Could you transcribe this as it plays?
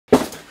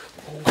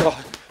Oh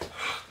God.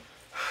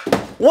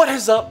 What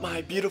is up,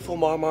 my beautiful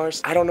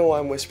Marmars? I don't know why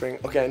I'm whispering.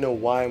 Okay, I know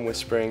why I'm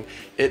whispering.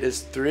 It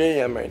is 3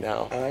 a.m. right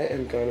now. I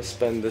am gonna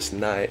spend this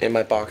night in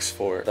my box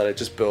fort that I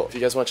just built. If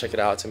you guys want to check it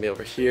out, it's gonna be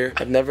over here.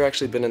 I've never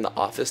actually been in the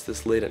office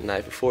this late at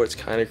night before. It's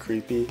kind of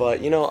creepy,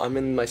 but you know, I'm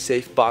in my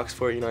safe box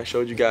fort. You know, I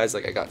showed you guys,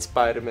 like, I got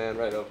Spider-Man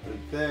right over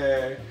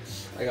there.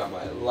 I got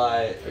my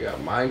light. I got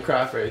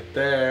Minecraft right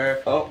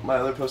there. Oh, my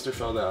other poster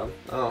fell down.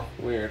 Oh,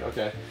 weird.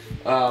 Okay.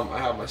 I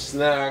have my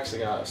snacks. I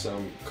got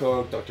some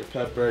Coke, Dr.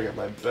 Pepper. I got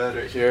my bed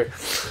right here.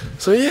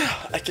 So yeah,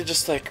 I could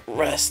just like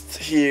rest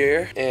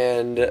here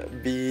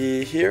and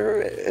be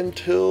here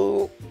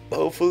until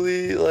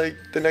hopefully like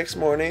the next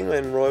morning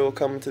when Roy will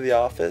come to the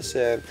office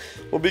and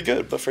we'll be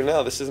good. But for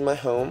now, this is my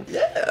home.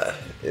 Yeah,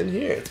 in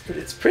here.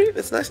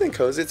 It's nice and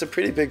cozy. It's a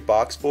pretty big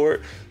box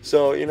fort.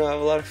 So, you know, I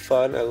have a lot of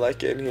fun. I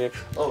like it in here.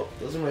 Oh,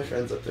 those are my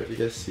friends up there, if you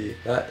guys see.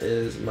 That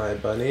is my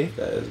bunny.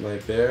 That is my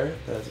bear.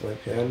 That is my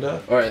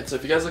panda. Alright, so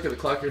if you guys look at the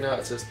clock right now,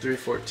 it says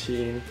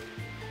 3:14.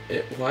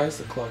 Why is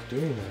the clock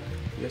doing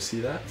that? You guys see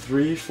that?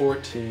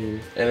 3:14,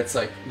 and it's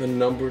like the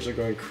numbers are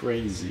going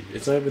crazy.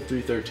 It's not even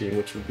 3:13,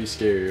 which would be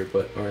scarier,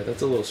 but alright,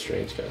 that's a little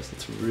strange, guys.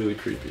 That's really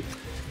creepy.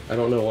 I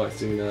don't know why it's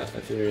doing that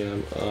at 3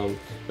 a.m.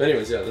 But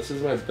anyways, yeah, this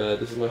is my bed.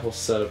 This is my whole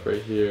setup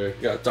right here.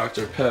 I got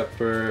Dr.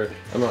 Pepper.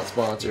 I'm not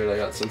sponsored. I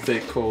got some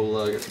fake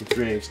cola. I got some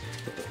drinks.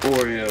 I got the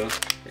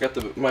Oreos. I got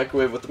the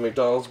microwave with the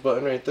McDonald's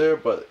button right there,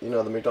 but you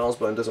know, the McDonald's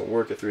button doesn't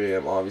work at 3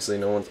 a.m. Obviously,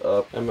 no one's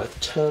up. And my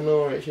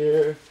tunnel right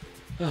here.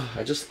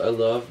 I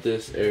love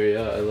this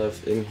area. I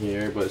love in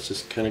here, but it's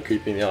just kind of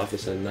creepy in the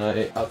office at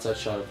night. Outside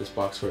shot of this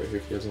box right here,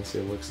 if you guys want to see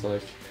what it looks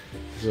like.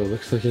 This is what it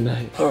looks like at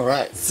night.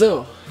 Alright,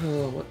 so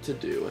what to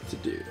do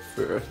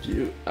for a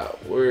few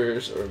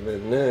hours or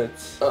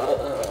minutes.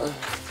 I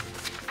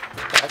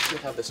actually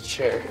have this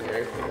chair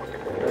here. I'm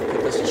gonna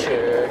put this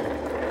chair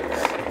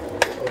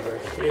over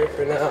here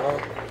for now.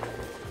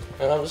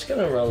 And I'm just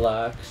gonna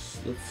relax.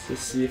 Let's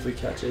just see if we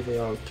catch anything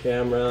on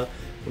camera.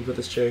 We'll put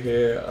this chair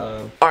here.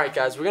 Alright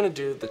guys, we're gonna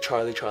do the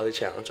Charlie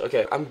challenge.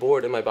 Okay, I'm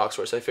bored in my box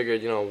fort, so I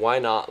figured, you know, why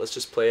not? Let's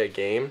just play a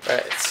game.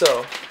 Alright,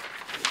 so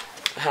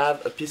I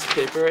have a piece of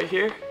paper right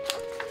here,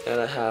 and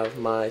I have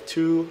my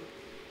 2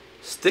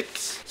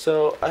 sticks.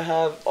 So I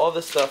have all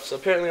this stuff. So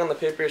apparently on the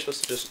paper you're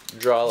supposed to just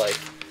draw like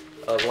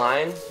a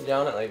line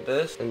down it like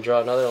this, and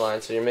draw another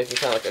line, so you're making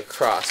kind of like a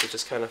cross, which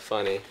is kind of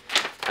funny.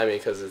 I mean,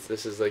 because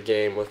this is a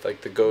game with like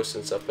the ghosts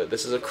and stuff, but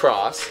this is a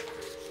cross.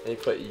 And you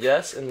put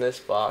yes in this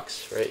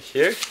box right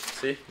here.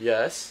 See?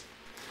 Yes.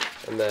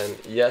 And then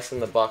yes in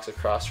the box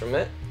across from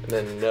it. And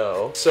then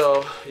no.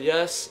 So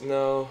yes,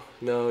 no,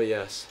 no,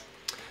 yes.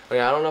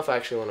 Okay, I don't know if I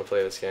actually want to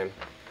play this game.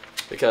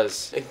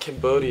 Because in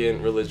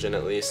Cambodian religion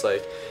at least,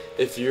 like,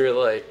 if you're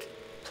like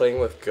playing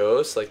with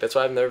ghosts, like, that's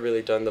why I've never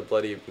really done the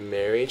Bloody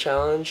Mary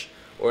challenge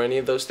or any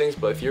of those things.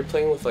 But if you're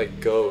playing with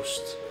like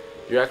ghosts,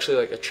 you're actually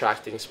like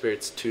attracting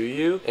spirits to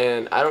you,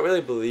 and I don't really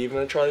believe in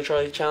the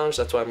Charlie challenge.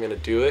 That's why I'm gonna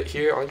do it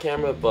here on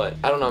camera. But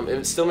I don't know,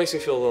 it still makes me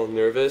feel a little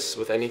nervous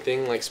with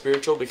anything like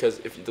spiritual, because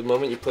if the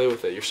moment you play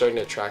with it, you're starting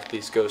to attract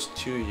these ghosts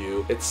to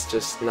you. It's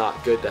just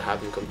not good to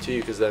have them come to you,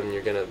 because then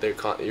you're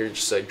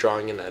just like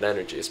drawing in that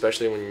energy,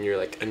 especially when you're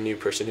like a new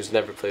person who's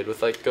never played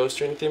with like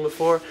ghosts or anything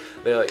before.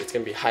 They're like, it's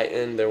gonna be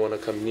heightened. They want to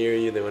come near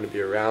you. They want to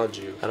be around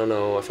you. I don't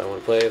know if I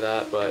want to play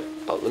that, but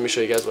let me show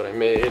you guys what I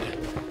made.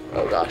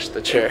 Oh gosh,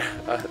 the chair.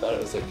 I thought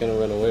it was like gonna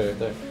run away right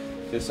there.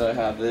 Okay, so I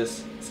have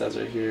this, it says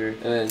right here,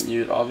 and then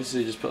you'd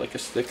obviously just put like a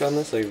stick on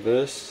this like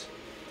this,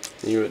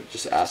 and you would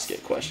just ask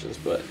it questions,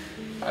 but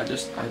I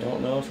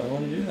don't know if I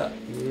want to do that.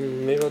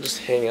 Maybe I'll just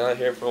hang out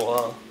here for a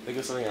while. Think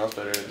of something else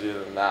better to do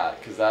than that,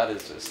 because that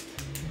is just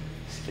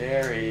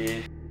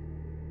scary.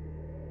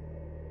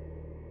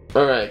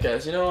 Alright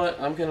guys, you know what,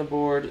 I'm kinda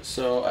bored,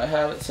 so I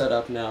have it set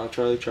up now.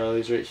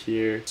 Charlie's right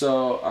here.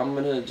 So I'm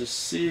gonna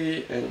just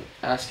see and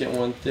ask it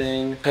one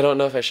thing. I don't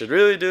know if I should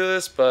really do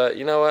this, but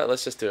you know what,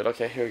 let's just do it.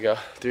 Okay, here we go.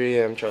 3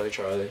 a.m.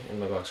 Charlie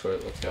in my box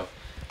fort. Let's go.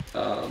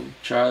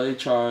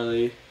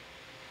 Charlie,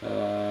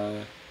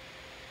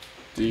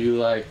 do you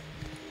like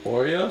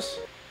Oreos?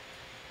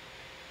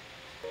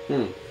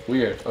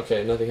 Weird.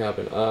 Okay, nothing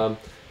happened. Let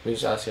me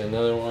just ask you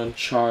another one.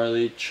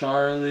 Charlie,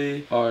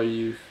 are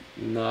you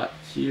not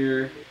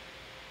here?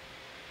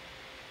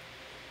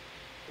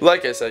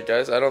 Like I said,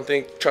 guys, I don't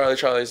think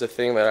Charlie is a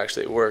thing that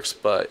actually works,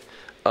 but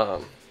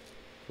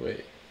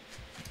wait,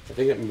 I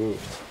think it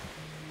moved.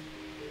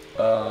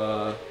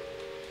 It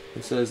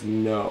says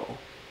no.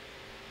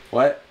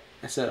 What?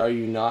 I said, are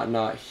you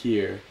not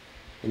here?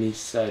 And he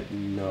said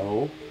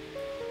no.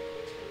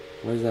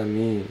 What does that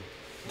mean?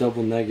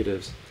 Double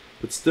negatives.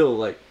 But still,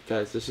 like,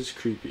 guys, this is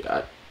creepy.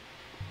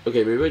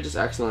 Okay, maybe I just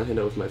accidentally hit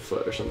it with my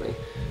foot or something.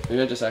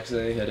 Maybe I just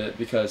accidentally hit it,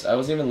 because I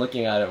wasn't even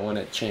looking at it when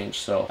it changed,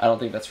 so I don't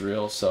think that's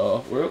real,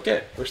 so we're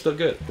okay. We're still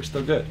good.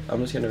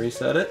 I'm just gonna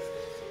reset it.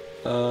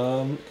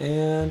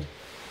 And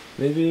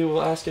maybe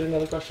we'll ask it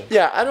another question.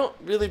 Yeah, I don't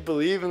really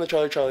believe in the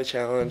Charlie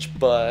challenge,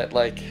 but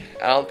like,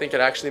 I don't think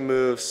it actually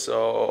moves,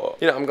 so,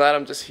 you know, I'm glad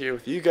I'm just here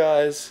with you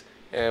guys,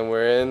 and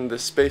we're in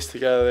this space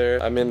together.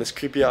 I'm in this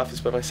creepy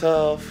office by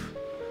myself,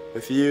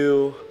 with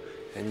you,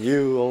 and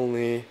you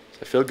only.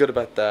 I feel good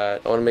about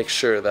that. I want to make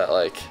sure that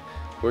like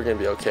we're gonna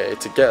be okay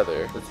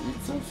together. Let's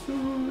eat some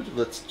food.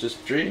 Let's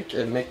just drink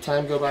and make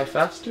time go by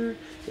faster.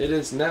 It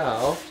is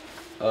now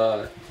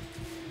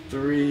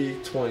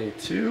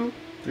 3:22,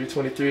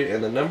 3:23,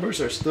 and the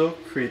numbers are still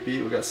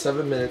creepy. We got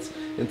 7 minutes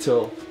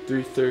until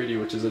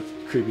 3:30, which is a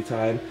creepy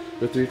time,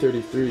 but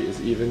 3:33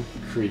 is even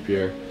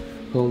creepier.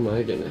 Oh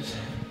my goodness.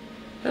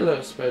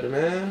 Hello,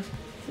 Spider-Man.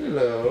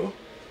 Hello.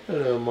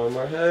 Hello,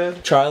 Marmar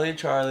head. Charlie,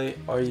 Charlie,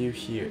 are you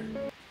here?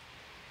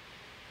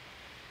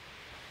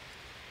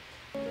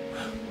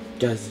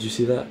 Guys, did you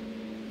see that?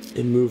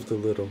 It moved a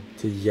little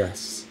to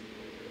yes.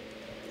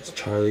 Is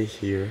Charlie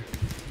here?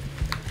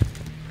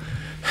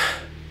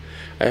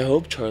 I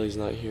hope Charlie's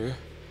not here.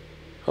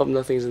 Hope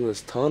nothing's in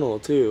this tunnel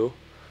too.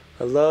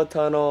 Hello,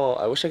 tunnel.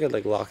 I wish I could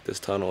like lock this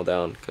tunnel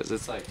down because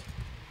it's like,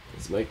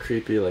 it's my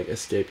creepy like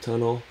escape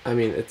tunnel. I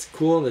mean, it's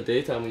cool in the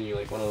daytime when you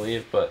like want to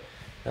leave, but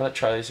now that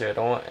Charlie's here, I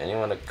don't want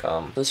anyone to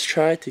come. Let's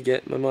try to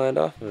get my mind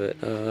off of it.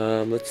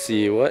 Let's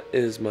see, what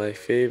is my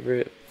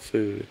favorite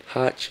food?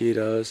 Hot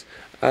Cheetos.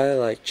 I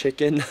like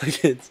chicken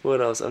nuggets. What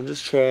else? I'm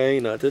just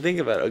trying not to think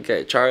about it.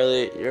 Okay,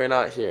 Charlie, you're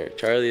not here.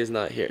 Charlie is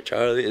not here.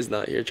 Charlie is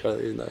not here.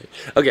 Charlie is not here.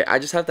 Okay, I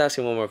just have to ask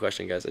him one more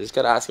question, guys. I just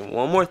gotta ask him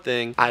one more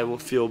thing. I will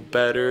feel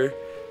better,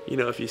 you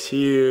know, if he's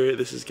here.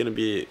 This is gonna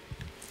be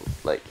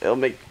like, it'll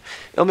make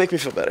me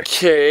feel better.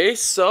 Okay,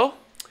 so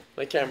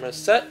my camera's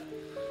set.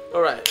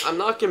 Alright, I'm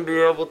not gonna be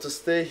able to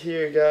stay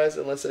here, guys,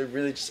 unless I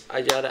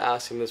gotta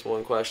ask him this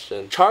one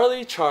question.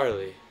 Charlie,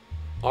 Charlie,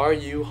 are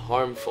you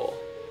harmful?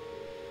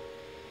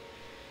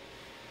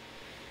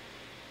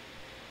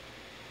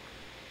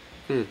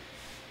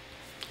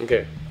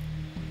 Okay.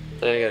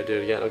 I gotta do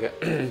it again. Okay.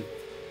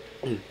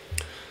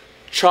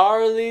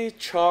 Charlie,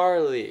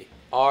 Charlie,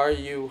 are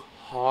you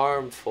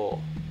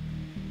harmful?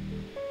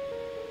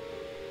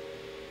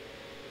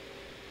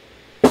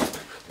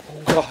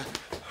 Oh God.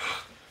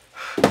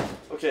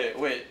 Okay,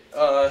 wait.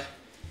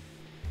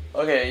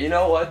 Okay, you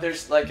know what?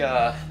 There's like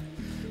a.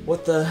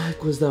 What the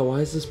heck was that? Why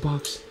is this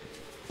box?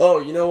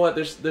 Oh, you know what?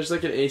 There's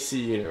like an AC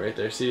unit right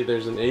there. See,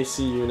 there's an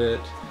AC unit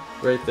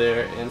right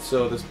there, and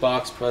so this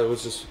box probably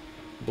was just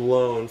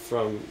blown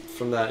from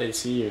that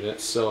AC unit.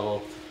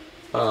 So,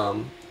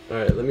 all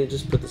right, let me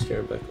just put this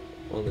camera back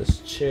on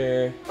this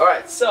chair. All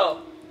right,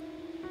 so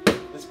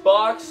this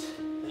box,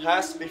 it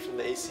has to be from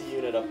the AC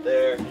unit up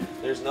there.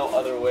 There's no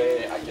other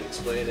way I can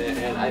explain it,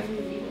 and I.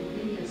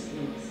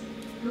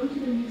 Go to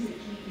the music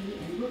TV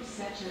and books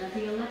section of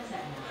the Alexa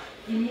app.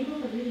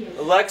 Enable the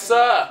video.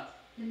 Alexa!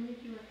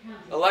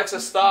 Alexa,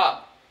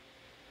 stop!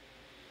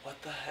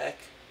 What the heck?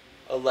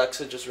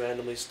 Alexa just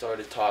randomly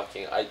started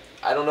talking. I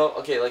don't know.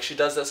 Okay, like she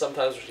does that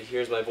sometimes when she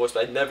hears my voice,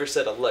 but I never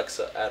said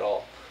Alexa at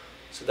all.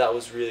 So that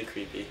was really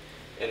creepy.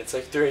 And it's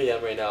like 3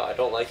 AM right now. I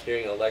don't like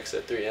hearing Alexa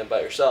at 3 AM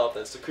by herself.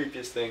 That's the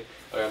creepiest thing.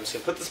 Alright, I'm just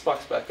gonna put this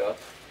box back up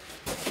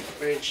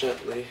very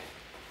gently.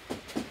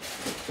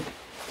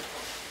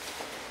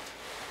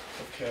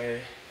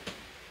 Okay.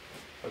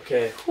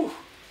 Okay. Whew.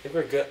 I think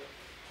we're good.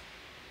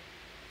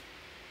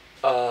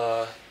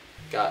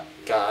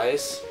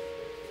 Guys.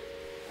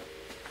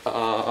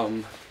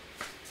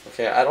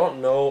 Okay, I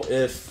don't know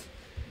if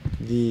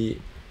the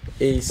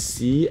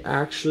AC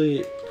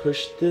actually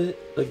pushed it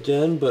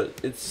again, but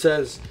it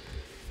says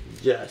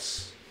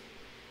yes.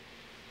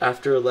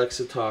 After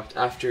Alexa talked,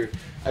 after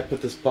I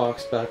put this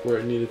box back where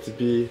it needed to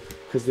be,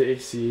 because the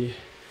AC,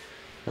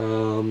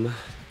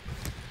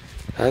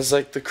 that's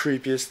like the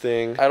creepiest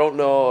thing. I don't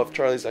know if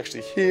Charlie's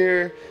actually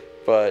here,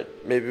 but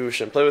maybe we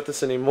shouldn't play with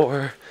this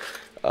anymore.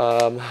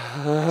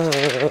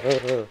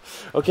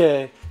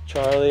 Okay,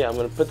 Charlie, I'm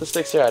gonna put the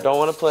sticks here. I don't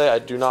want to play. I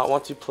do not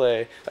want to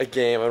play a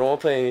game. I don't want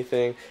to play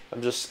anything.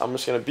 I'm just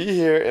gonna be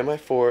here in my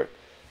fort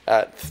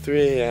at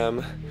 3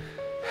 AM.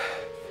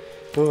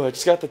 Oh, I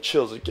just got the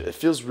chills. It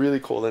feels really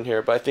cold in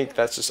here, but I think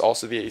that's just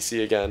also the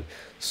AC again.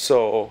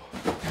 So,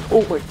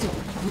 oh my God.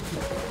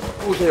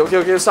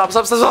 Okay, stop.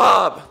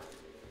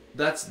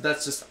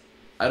 That's just,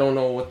 I don't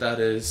know what that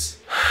is.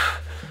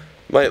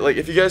 Like,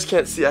 if you guys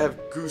can't see, I have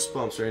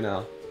goosebumps right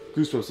now.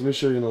 Goosebumps, let me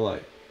show you in the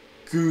light.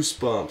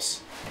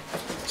 Goosebumps.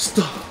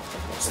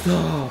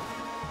 Stop.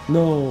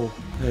 No,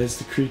 that is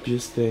the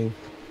creepiest thing.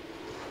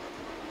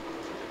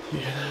 You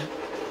hear that?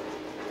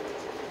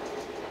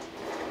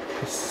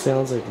 It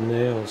sounds like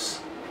nails.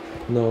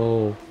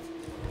 No.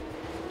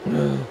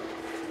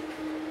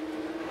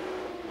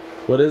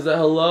 What is that?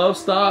 Hello?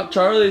 Stop.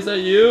 Charlie, is that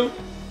you?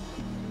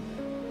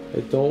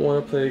 I don't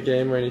want to play a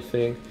game or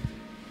anything.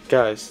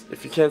 Guys,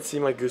 if you can't see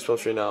my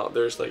goosebumps right now,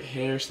 there's like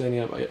hair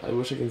standing up. I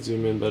wish I could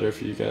zoom in better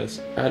for you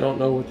guys. I don't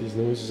know what these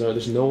noises are.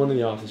 There's no one in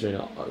the office right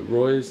now.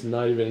 Roy's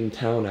not even in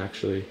town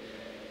actually.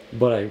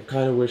 But I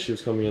kind of wish he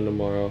was coming in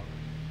tomorrow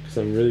because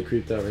I'm really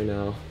creeped out right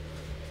now.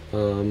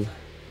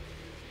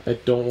 I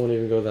don't want to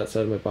even go to that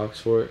side of my box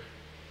fort.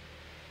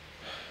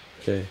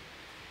 Okay.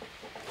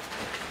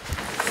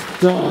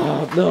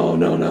 Stop!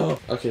 No.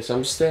 Okay, so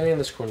I'm just standing in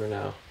this corner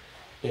now.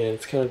 And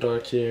it's kind of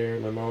dark here.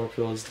 My marmar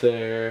pillow is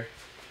there.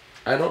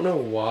 I don't know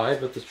why,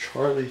 but the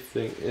Charlie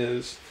thing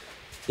is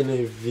in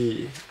a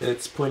V, and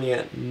it's pointing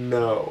at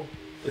no.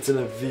 It's in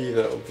a V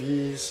though.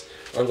 V's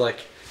are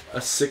like a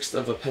 1/6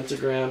 of a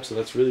pentagram, so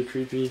that's really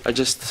creepy. I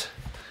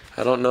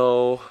don't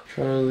know.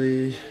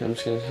 Charlie, I'm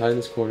just gonna hide in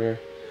this corner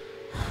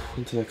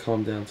until I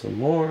calm down some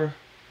more.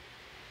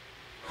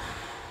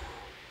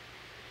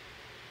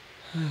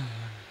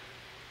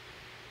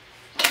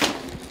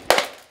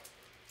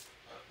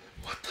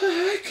 What the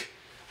heck?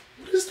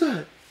 What is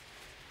that?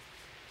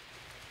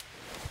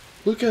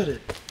 Look at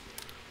it.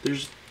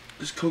 There's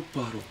this Coke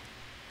bottle.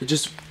 It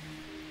just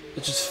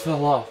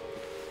fell off.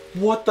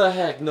 What the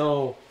heck?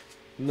 No.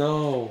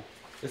 No.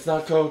 It's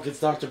not Coke, it's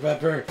Dr.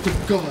 Pepper.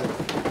 Oh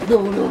God.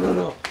 No, no, no,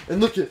 no. And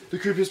look at the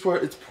creepiest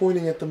part, it's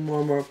pointing at the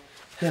Marmar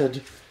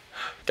head.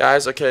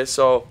 Guys, okay,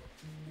 so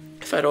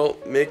if I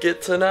don't make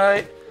it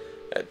tonight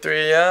at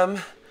 3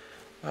 a.m.,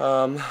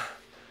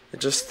 I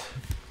just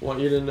want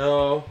you to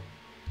know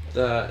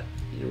that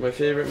you're my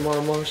favorite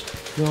Marmars.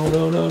 No,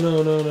 no, no,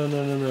 no, no, no,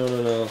 no, no, no,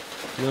 no, no.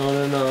 No,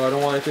 no, no, I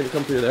don't want anything to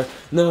come through there.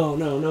 No,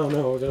 no, no,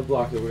 no, we're gonna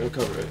block it, we're gonna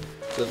cover it.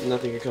 So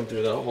nothing can come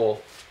through that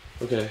hole.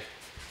 Okay.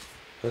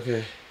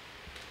 Okay.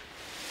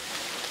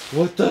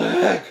 What the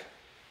heck?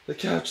 The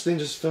couch thing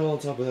just fell on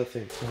top of that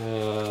thing.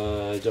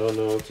 I don't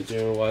know what to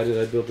do. Why did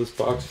I build this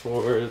box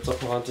for it? It's a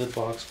haunted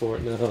box for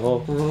it now.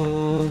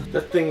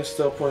 That thing is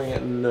still pointing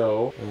at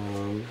no.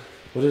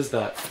 What is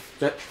that?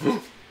 That.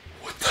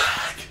 What the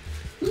heck?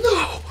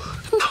 No!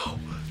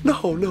 No!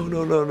 No! No!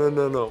 No! No! No!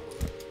 No! No!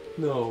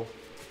 No!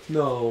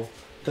 No!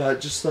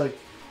 That just like,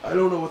 I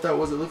don't know what that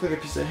was. It looked like a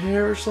piece of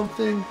hair or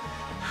something.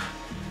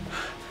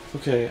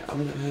 Okay,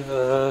 I'm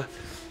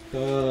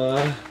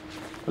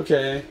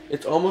okay,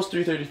 it's almost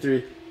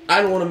 3:33.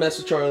 I don't want to mess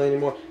with Charlie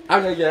anymore.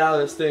 I gotta get out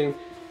of this thing.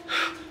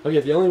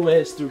 Okay, the only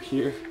way is through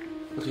here.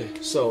 Okay,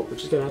 so we're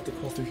just gonna have to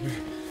crawl through here.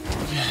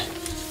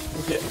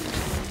 Okay.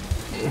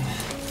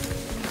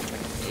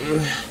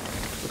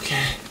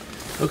 Okay.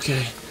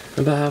 Okay.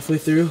 I'm about halfway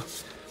through.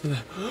 No,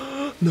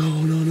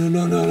 no, no,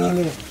 no, no, no,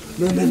 no.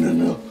 No, no, no,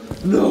 no.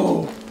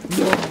 No.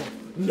 No.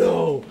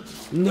 No.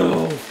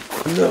 No.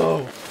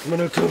 No. I'm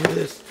gonna cover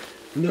this.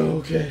 No,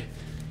 okay.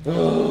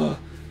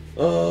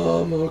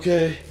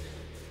 Okay.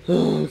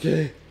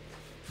 Okay.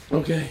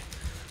 Okay.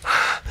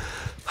 I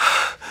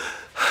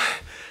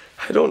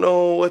don't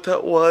know what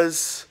that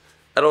was.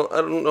 I don't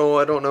know.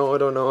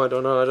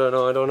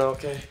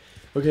 Okay.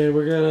 Okay,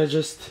 we're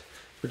just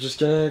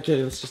gonna,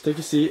 okay, let's just take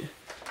a seat.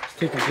 Let's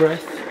take a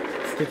breath.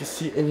 Let's take a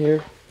seat in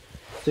here.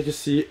 Take a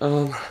seat.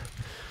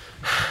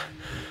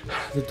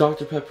 The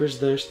Dr. Pepper's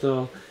there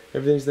still.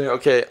 Everything's there.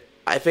 Okay,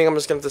 I think I'm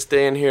just gonna have to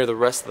stay in here the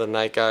rest of the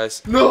night,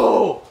 guys.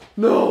 No!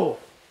 No!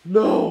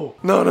 No!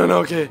 No, no, no,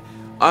 okay.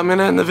 I'm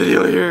gonna end the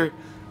video here.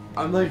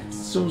 I'm like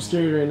so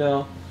scared right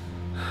now.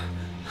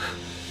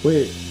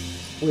 Wait.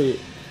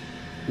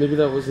 Maybe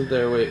that wasn't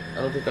there. Wait,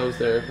 I don't think that was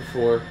there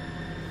before.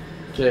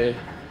 Okay,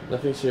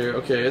 nothing's here.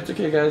 Okay, it's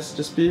okay, guys.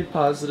 Just be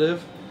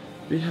positive.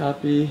 Be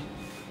happy.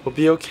 We'll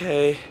be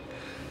okay.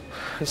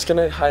 I'm just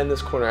gonna hide in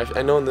this corner.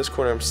 I know in this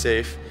corner I'm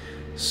safe.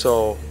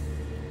 So,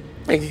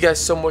 thank you guys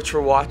so much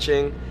for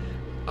watching.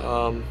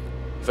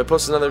 If I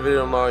post another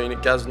video tomorrow, you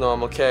guys know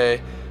I'm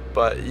okay.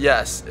 But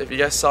yes, if you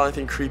guys saw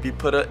anything creepy,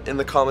 put it in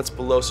the comments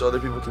below so other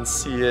people can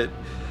see it.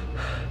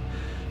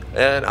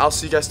 And I'll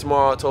see you guys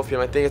tomorrow at 12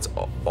 p.m. I think it's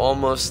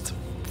almost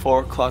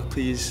 4 o'clock.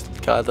 Please,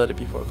 God, let it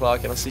be 4 o'clock.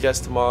 And I'll see you guys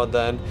tomorrow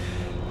then.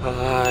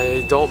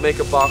 Don't make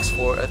a box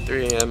for it at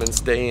 3 a.m. and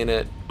stay in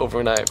it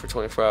overnight for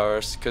 24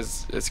 hours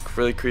because it's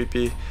really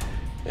creepy.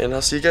 And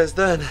I'll see you guys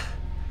then.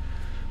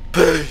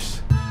 Peace.